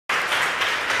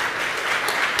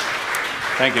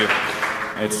Thank you.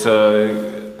 It's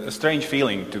a strange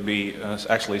feeling to be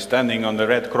actually standing on the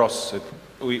Red Cross.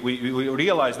 We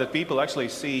realize that people actually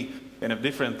see kind of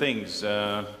different things.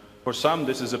 For some,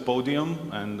 this is a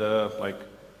podium, and like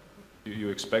you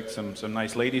expect some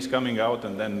nice ladies coming out,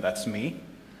 and then that's me.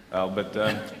 But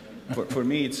for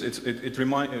me,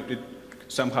 it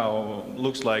somehow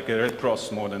looks like a Red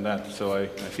Cross more than that. So I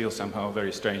feel somehow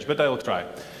very strange. But I will try.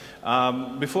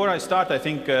 Before I start, I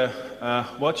think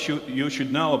what you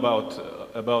should know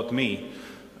about me,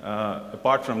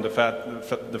 apart from the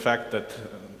fact that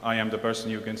I am the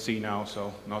person you can see now,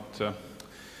 so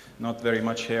not very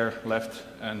much hair left,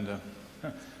 and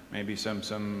maybe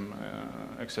some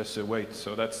excessive weight.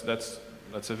 So that's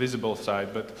a visible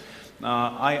side. But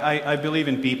I believe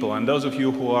in people, and those of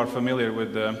you who are familiar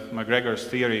with McGregor's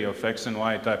theory of X and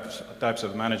Y types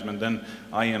of management, then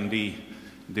I am the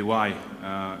Y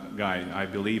guy. I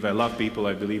love people.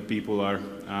 I believe people are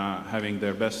having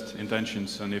their best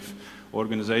intentions, and if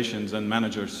organizations and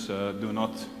managers do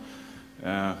not,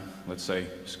 let's say,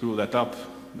 screw that up,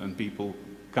 then people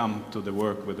come to the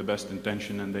work with the best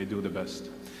intention and they do the best.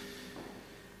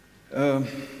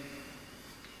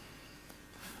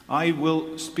 I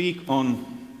will speak on.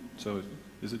 So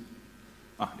is it?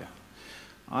 Yeah.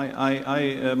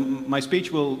 My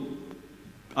speech will.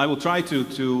 I will try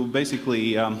to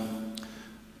basically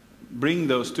bring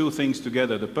those two things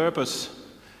together: the purpose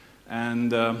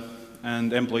and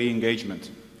employee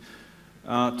engagement.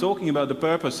 Talking about the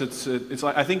purpose, it's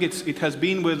like, I think it has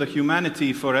been with the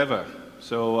humanity forever.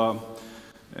 So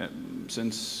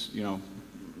since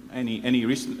any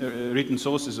written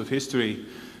sources of history,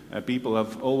 people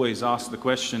have always asked the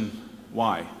question,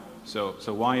 why? So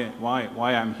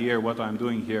why I'm here, what I'm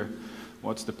doing here,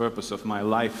 what's the purpose of my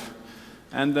life?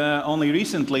 And only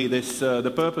recently,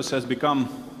 the purpose has become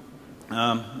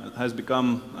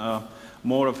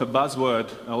more of a buzzword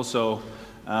also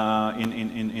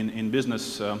in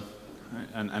business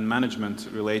and management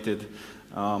related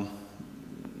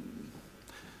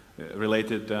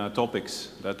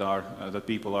topics that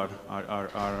people are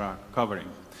covering.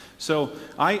 So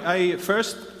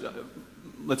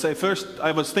let's say first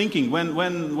I was thinking when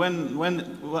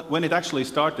it actually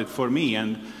started for me,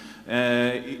 and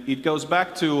it goes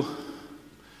back to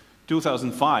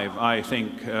 2005, I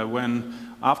think, when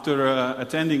after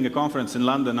attending a conference in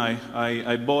London,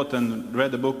 I bought and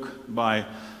read a book by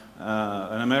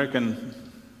an American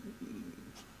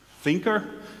thinker,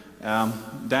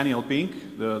 Daniel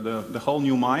Pink, the Whole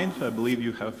New Mind. I believe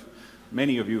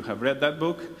many of you have read that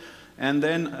book. And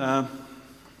then,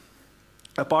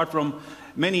 apart from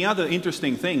many other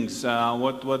interesting things,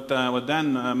 what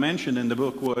Dan mentioned in the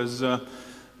book was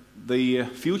the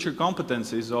future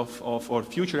competencies or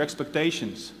future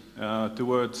expectations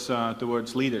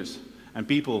towards leaders and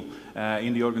people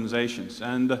in the organizations.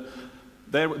 And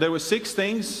there were 6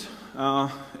 things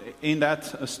in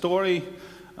that story: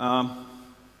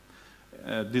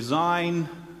 design,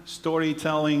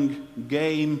 storytelling,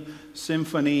 game,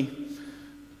 symphony.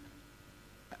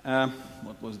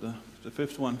 What was the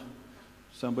 5th one?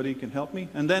 Somebody can help me?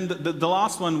 And then the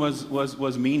last one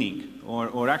was meaning,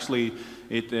 or actually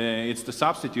it's the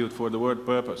substitute for the word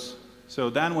purpose. So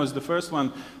Dan was the first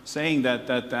one saying that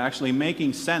actually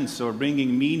making sense or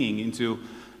bringing meaning into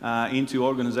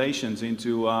organizations,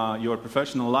 into your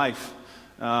professional life,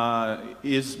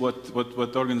 is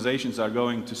what organizations are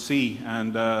going to see,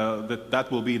 and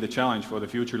that will be the challenge for the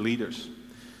future leaders.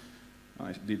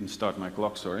 I didn't start my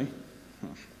clock, sorry.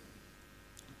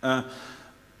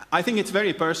 I think it's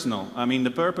very personal. I mean,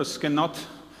 the purpose cannot,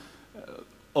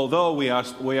 although we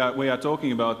are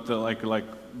talking about like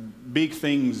big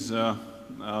things.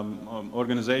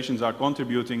 Organizations are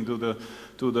contributing to the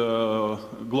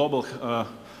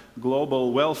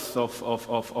global wealth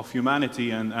of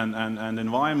humanity and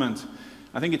environment.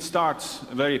 I think it starts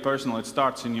very personal. It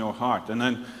starts in your heart. And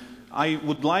then I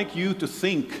would like you to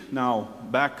think now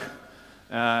back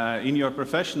in your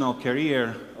professional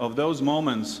career of those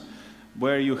moments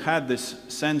where you had this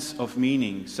sense of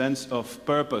meaning, sense of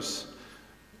purpose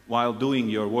while doing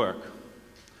your work.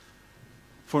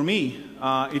 For me,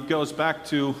 it goes back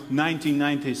to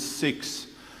 1996,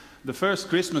 the first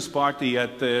Christmas party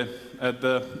at the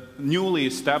newly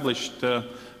established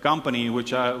company,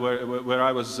 where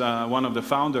I was one of the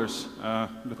founders.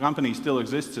 The company still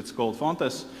exists. It's called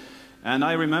Fontes. And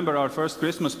I remember our first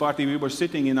Christmas party. We were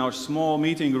sitting in our small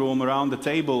meeting room around the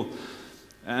table.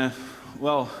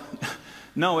 Well,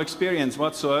 no experience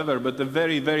whatsoever, but a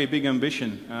very, very big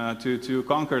ambition to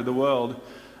conquer the world.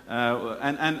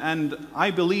 And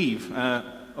I believe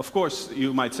of course,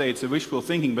 you might say it's a wishful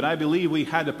thinking, but I believe we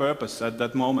had a purpose at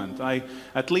that moment.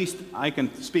 At least I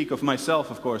can speak of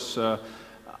myself, of course.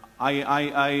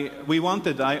 I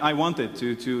wanted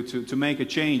to make a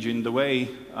change in the way,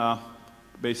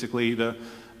 basically, the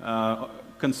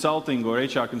consulting or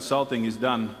HR consulting is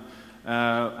done.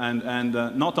 And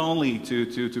not only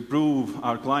to prove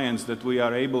our clients that we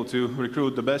are able to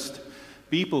recruit the best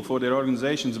people for their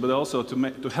organizations, but also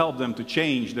to help them to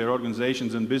change their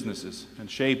organizations and businesses and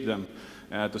shape them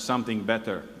to something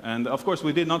better. And of course,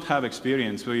 we did not have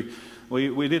experience. We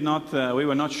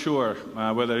were not sure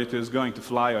whether it is going to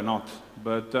fly or not.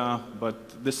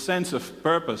 But this sense of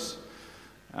purpose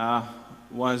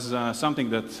was something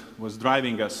that was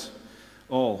driving us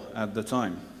all at the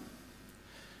time.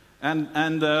 And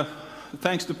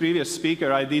thanks to previous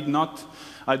speaker, I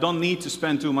don't need to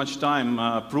spend too much time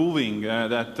proving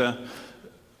that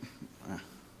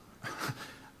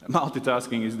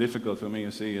multitasking is difficult for me.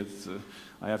 You see,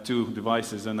 I have two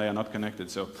devices and they are not connected.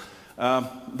 So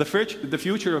the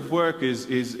future of work is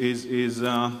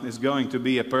going to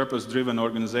be a purpose-driven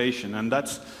organization, and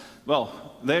that's,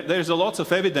 well, there's a lot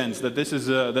of evidence that this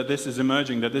is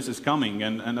emerging, that this is coming,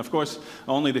 and of course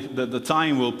only the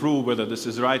time will prove whether this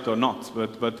is right or not.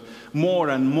 But more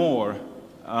and more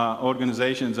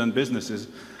organizations and businesses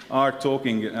are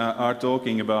talking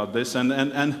about this, and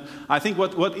I think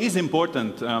what is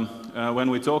important when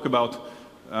we talk about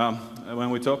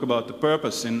the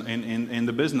purpose in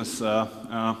the business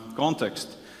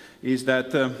context is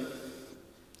that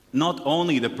not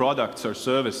only the products or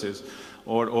services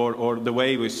or the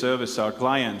way we service our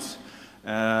clients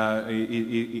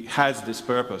it has this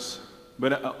purpose,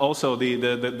 but also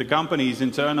the companies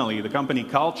internally, the company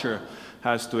culture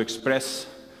has to express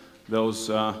those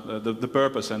the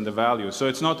purpose and the value. So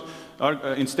it's not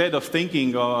instead of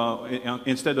thinking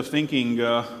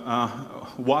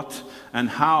what and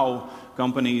how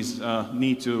companies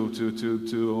need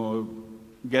to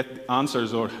get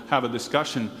answers or have a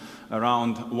discussion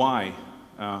around why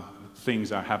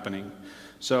things are happening.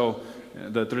 So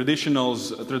the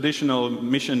traditional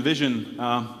mission vision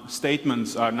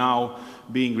statements are now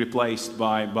being replaced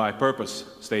by purpose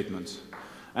statements.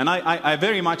 And I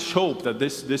very much hope that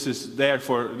this is there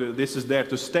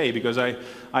to stay, because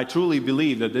I truly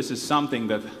believe that this is something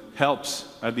that helps,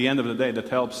 at the end of the day, that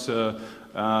helps to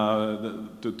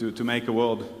make the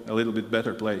world a little bit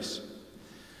better place.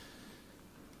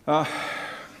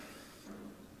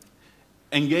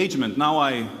 Engagement.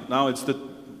 Now it's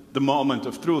the moment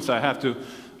of truth. I have to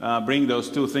bring those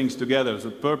two things together,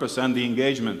 the purpose and the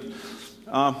engagement.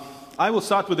 I will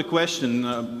start with a question,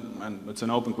 and it's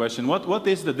an open question. What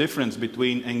is the difference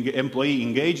between employee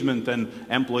engagement and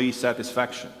employee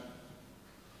satisfaction?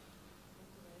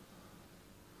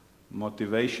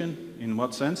 Motivation, in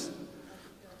what sense?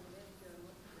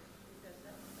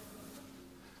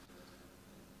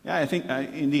 Yeah, I think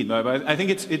indeed, I think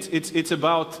it's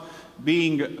about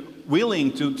being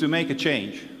willing to make a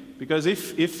change. Because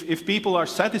if people are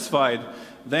satisfied,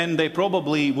 then they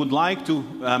probably would like to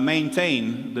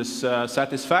maintain this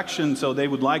satisfaction, so they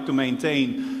would like to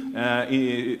maintain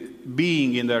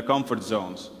being in their comfort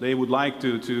zones. They would like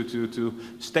to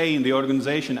stay in the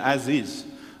organization as is.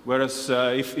 Whereas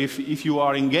if you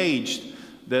are engaged,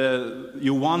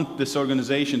 you want this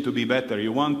organization to be better,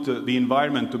 you want the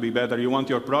environment to be better, you want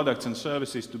your products and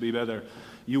services to be better,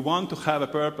 you want to have a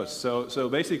purpose. So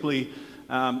basically,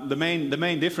 the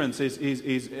main difference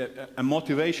is a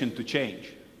motivation to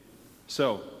change.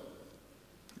 So,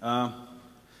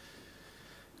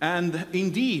 and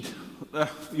indeed,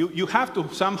 you have to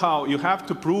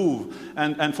prove,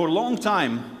 and for a long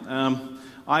time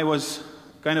I was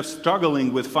kind of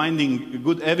struggling with finding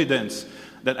good evidence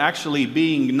that actually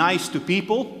being nice to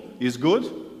people is good,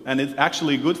 and it's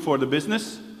actually good for the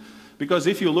business. Because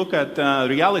if you look at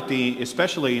reality,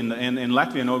 especially in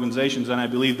Latvian organizations, and I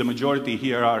believe the majority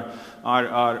here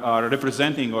are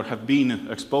representing or have been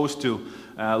exposed to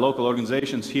local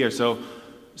organizations here. So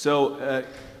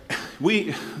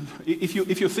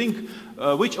if you think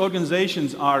which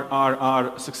organizations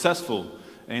are successful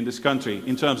in this country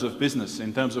in terms of business,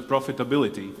 in terms of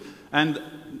profitability, and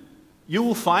you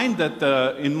will find that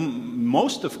in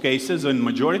most of cases, in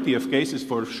majority of cases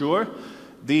for sure,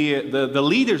 the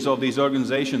leaders of these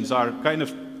organizations are kind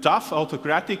of tough,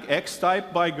 autocratic,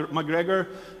 X-type by McGregor,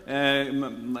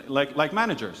 like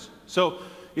managers. So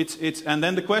and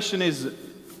then the question is,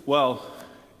 well,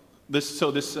 this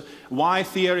why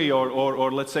theory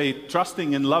or let's say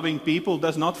trusting and loving people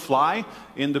does not fly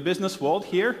in the business world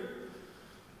here?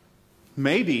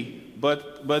 Maybe,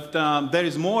 but there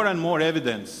is more and more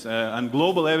evidence, and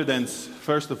global evidence,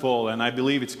 first of all, and I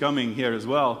believe it's coming here as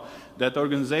well, that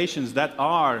organizations that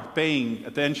are paying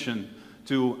attention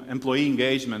to employee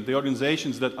engagement, the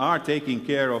organizations that are taking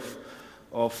care of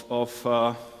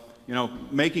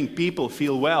making people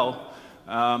feel well,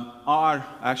 are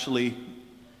actually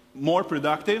more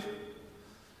productive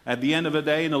at the end of the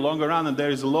day in the longer run, and there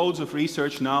is loads of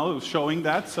research now showing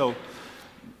that. So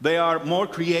they are more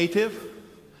creative,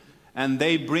 and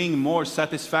they bring more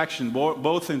satisfaction,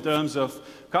 both in terms of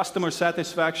customer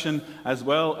satisfaction as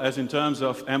well as in terms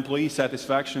of employee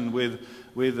satisfaction with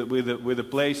the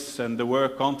place and the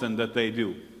work content that they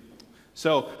do.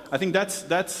 So I think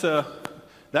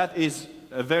that is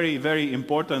a very, very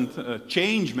important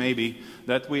change maybe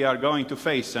that we are going to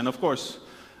face. And of course,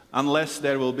 unless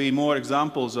there will be more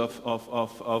examples of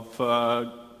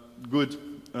good,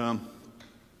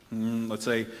 let's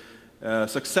say,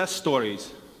 success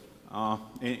stories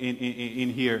in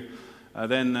here,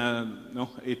 then no,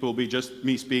 it will be just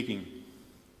me speaking.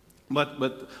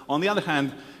 But on the other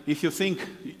hand, if you think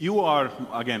you are,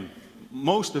 again,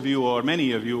 most of you or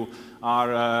many of you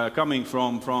are coming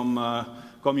from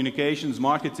communications,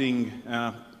 marketing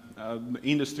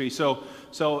industry, so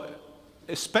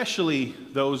especially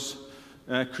those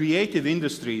creative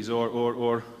industries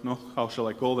or no, how shall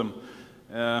I call them?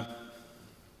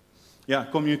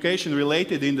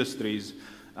 Communication-related industries.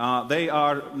 They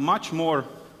are much more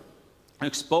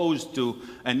exposed to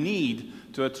a need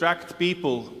to attract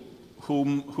people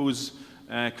whose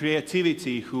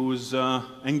creativity, whose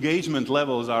engagement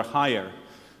levels are higher.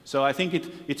 So I think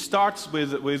it starts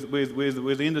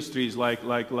with industries like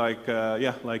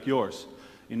yours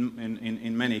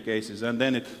in many cases, and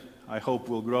then I hope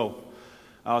will grow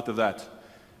out of that.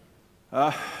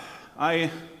 I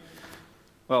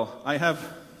have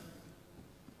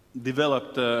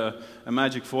developed a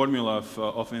magic formula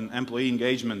of an employee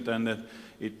engagement, and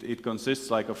it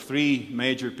consists of three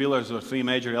major pillars or three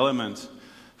major elements.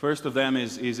 First of them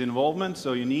is involvement,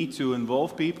 so you need to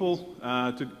involve people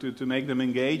to make them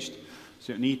engaged.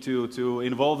 So you need to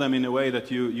involve them in a way that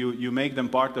you make them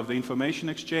part of the information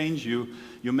exchange, you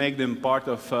make them part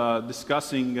of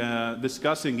discussing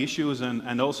issues,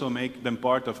 and also make them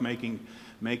part of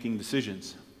making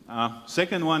decisions.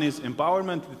 Second one is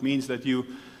empowerment. It means that you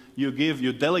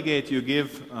delegate, you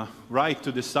give right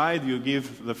to decide, you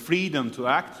give the freedom to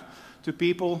act to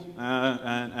people,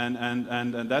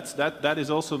 and that is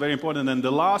also very important. And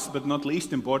the last but not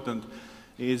least important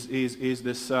is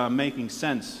this making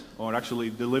sense, or actually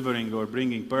delivering or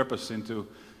bringing purpose into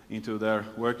their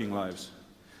working lives.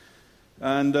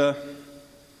 And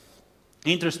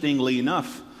interestingly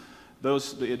enough,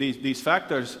 these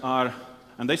factors are,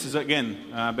 and this is again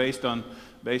based on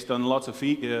lots of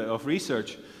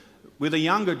research, with the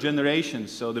younger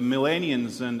generations, so the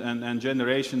millennials and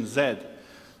Generation Z,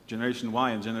 Generation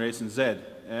Y and Generation Z,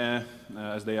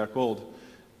 as they are called,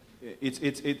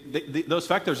 those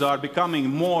factors are becoming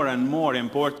more and more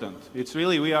important. It's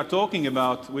really, we are talking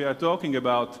about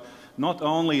not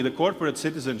only the corporate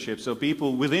citizenship, so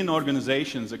people within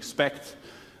organizations expect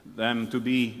them to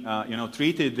be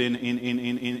treated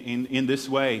in this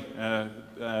way,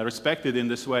 respected in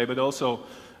this way, but also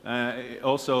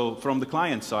from the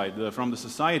client side, from the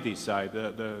society side,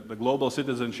 the global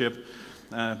citizenship.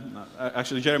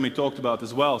 Actually, Jeremy talked about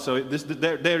as well. So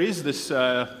there is this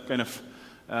kind of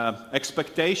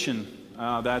expectation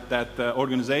that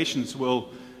organizations will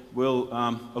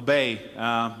obey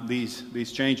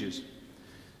these changes.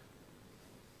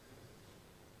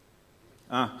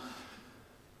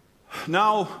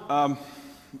 Now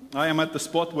I am at the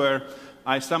spot where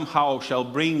I somehow shall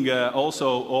bring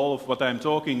also all of what I'm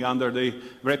talking under the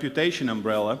reputation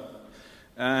umbrella,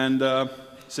 and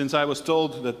since I was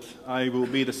told that I will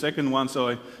be the second one,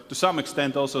 so to some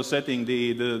extent also setting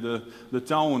the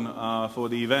tone for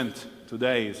the event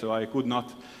today, so I could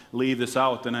not leave this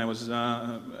out, and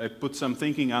I put some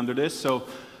thinking under this. So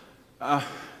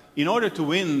in order to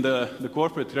win the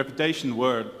corporate reputation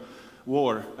war,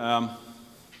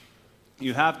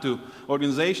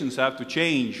 organizations have to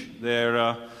change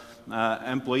their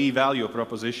employee value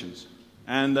propositions,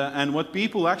 and what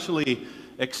people actually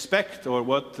expect, or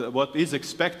what is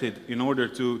expected in order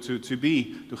to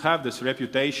have this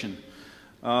reputation,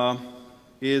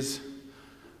 is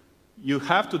you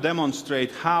have to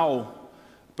demonstrate how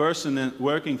a person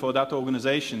working for that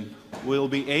organization will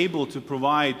be able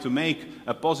to make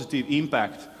a positive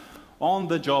impact on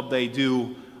the job they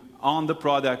do, on the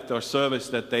product or service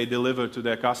that they deliver to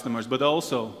their customers, but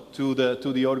also to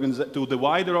the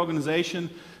wider organization,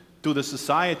 to the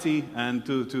society, and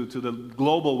to the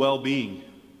global well-being.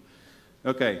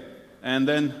 Okay, And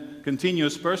then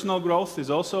continuous personal growth is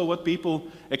also what people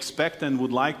expect and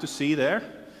would like to see there.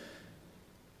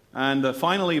 And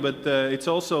finally, but it's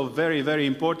also very, very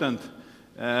important,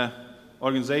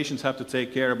 organizations have to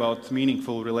take care about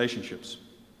meaningful relationships.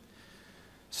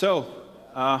 So,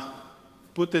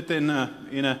 put it in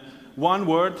one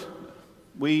word,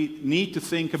 we need to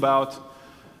think about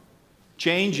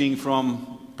changing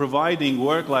from providing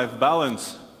work-life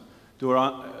balance to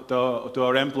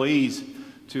our employees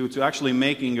to actually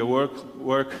making a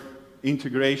work-life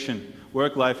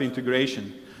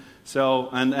integration. So,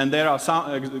 and there are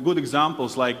some good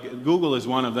examples, like Google is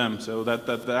one of them. So that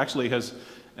actually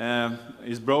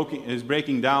is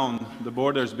breaking down the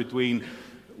borders between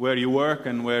where you work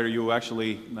and where you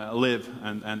actually live,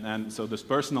 and so this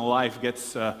personal life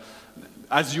gets,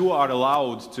 as you are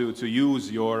allowed to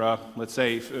use your, let's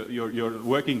say, your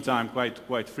working time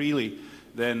quite freely,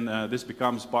 then this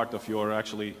becomes part of your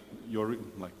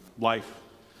life.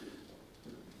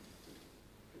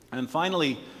 And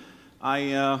finally,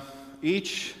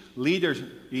 each leader,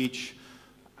 each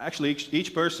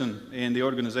person in the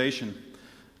organization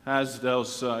has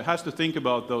to think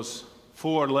about those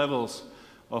 4 levels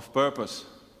of purpose.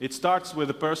 It starts with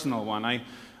the personal one.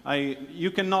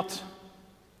 You cannot,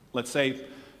 let's say,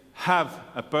 have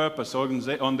a purpose on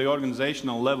the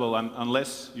organizational level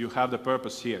unless you have the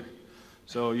purpose here.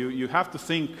 So you have to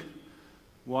think,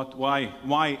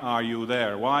 why are you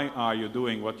there? Why are you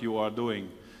doing what you are doing?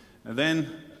 And then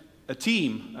a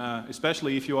team,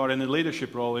 especially if you are in a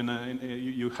leadership role,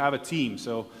 you have a team.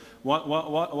 So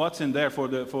what's in there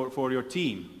for your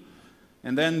team?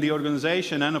 And then the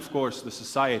organization, and of course the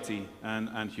society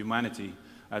and humanity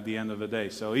at the end of the day.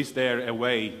 So is there a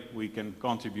way we can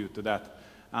contribute to that?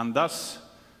 And thus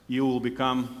you will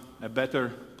become a better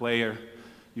player,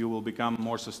 you will become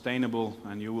more sustainable,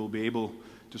 and you will be able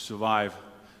to survive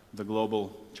the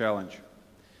global challenge.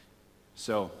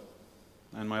 So,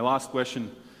 and my last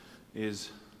question is,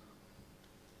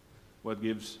 what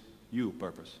gives you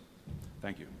purpose?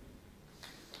 Thank you.